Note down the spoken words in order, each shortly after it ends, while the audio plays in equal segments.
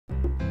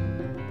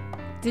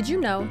Did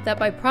you know that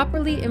by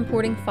properly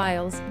importing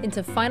files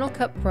into Final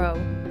Cut Pro,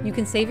 you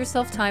can save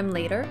yourself time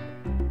later?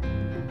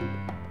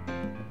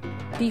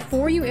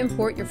 Before you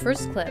import your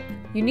first clip,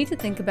 you need to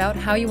think about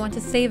how you want to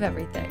save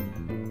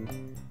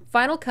everything.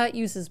 Final Cut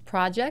uses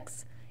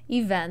projects,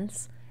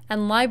 events,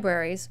 and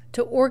libraries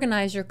to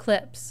organize your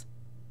clips.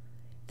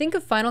 Think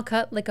of Final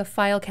Cut like a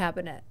file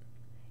cabinet.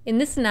 In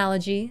this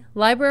analogy,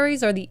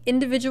 libraries are the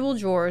individual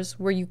drawers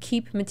where you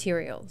keep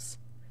materials.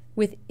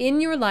 Within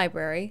your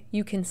library,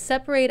 you can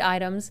separate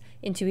items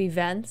into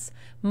events,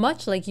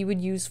 much like you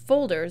would use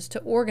folders to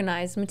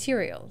organize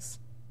materials.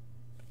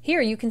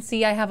 Here you can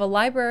see I have a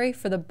library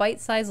for the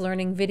bite-sized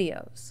learning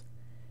videos.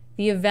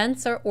 The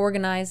events are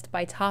organized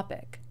by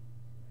topic.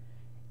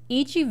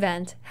 Each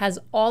event has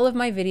all of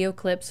my video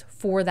clips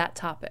for that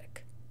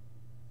topic.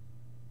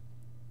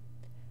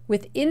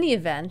 Within the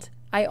event,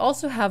 I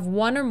also have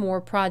one or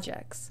more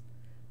projects.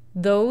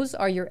 Those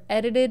are your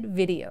edited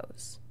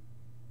videos.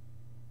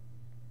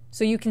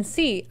 So you can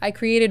see I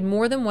created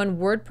more than one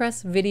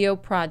WordPress video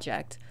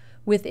project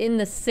within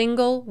the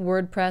single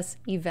WordPress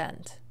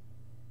event.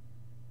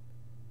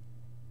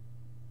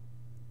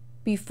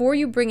 Before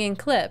you bring in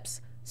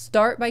clips,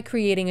 start by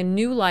creating a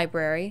new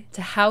library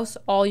to house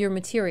all your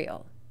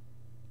material.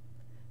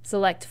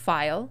 Select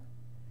File,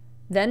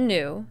 then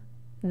New,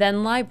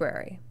 then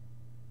Library.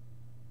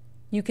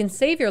 You can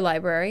save your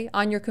library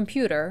on your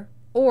computer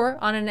or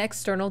on an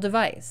external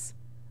device.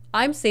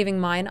 I'm saving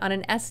mine on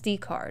an SD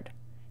card.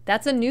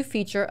 That's a new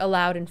feature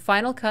allowed in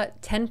Final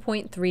Cut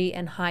 10.3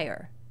 and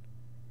higher.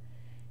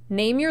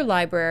 Name your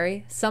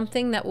library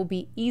something that will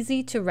be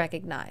easy to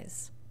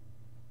recognize.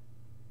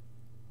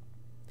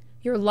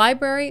 Your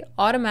library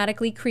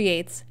automatically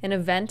creates an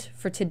event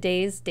for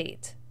today's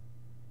date.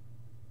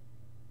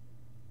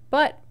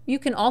 But you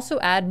can also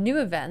add new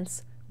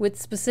events with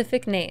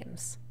specific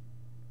names.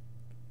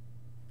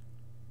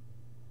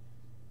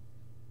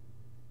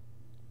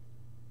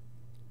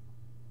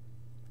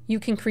 You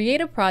can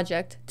create a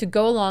project to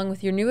go along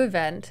with your new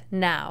event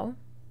now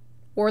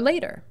or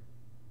later.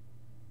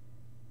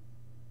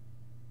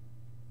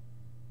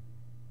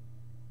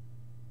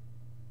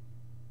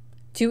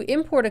 To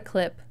import a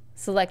clip,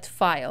 select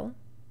File,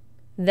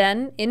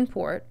 then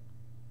Import,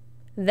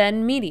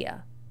 then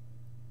Media.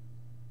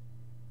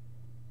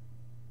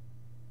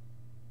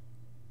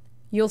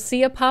 You'll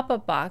see a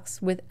pop-up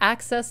box with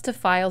access to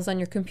files on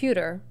your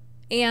computer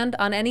and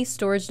on any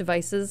storage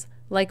devices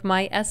like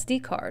my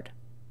SD card.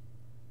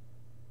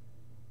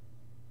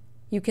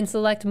 You can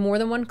select more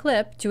than one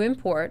clip to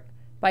import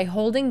by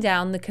holding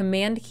down the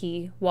Command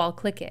key while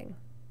clicking.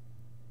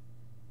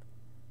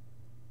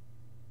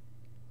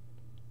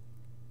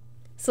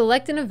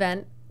 Select an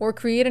event or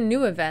create a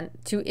new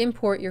event to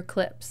import your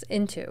clips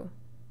into.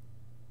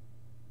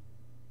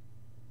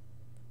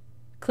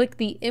 Click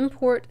the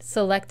Import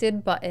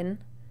Selected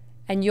button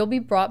and you'll be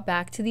brought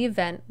back to the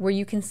event where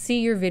you can see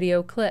your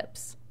video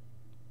clips.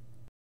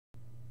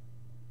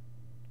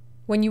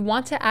 When you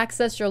want to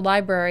access your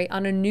library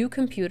on a new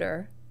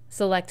computer,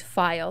 select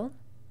File,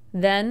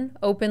 then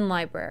Open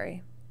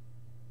Library.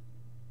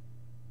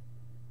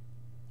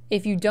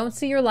 If you don't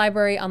see your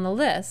library on the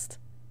list,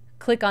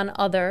 click on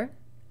Other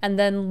and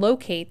then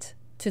Locate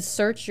to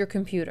search your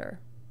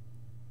computer.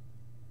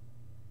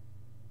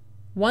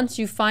 Once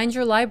you find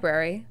your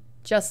library,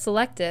 just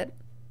select it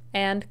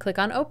and click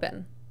on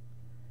Open.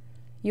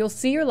 You'll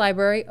see your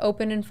library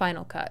open in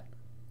Final Cut.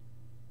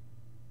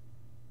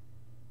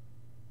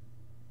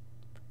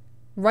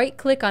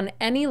 Right-click on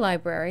any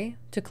library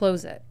to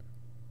close it.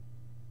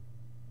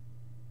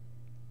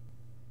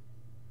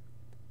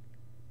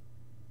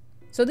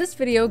 So this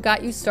video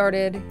got you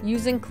started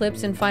using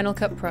clips in Final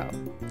Cut Pro,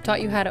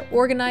 taught you how to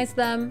organize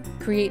them,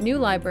 create new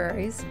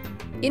libraries,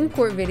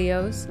 import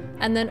videos,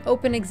 and then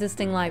open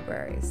existing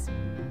libraries.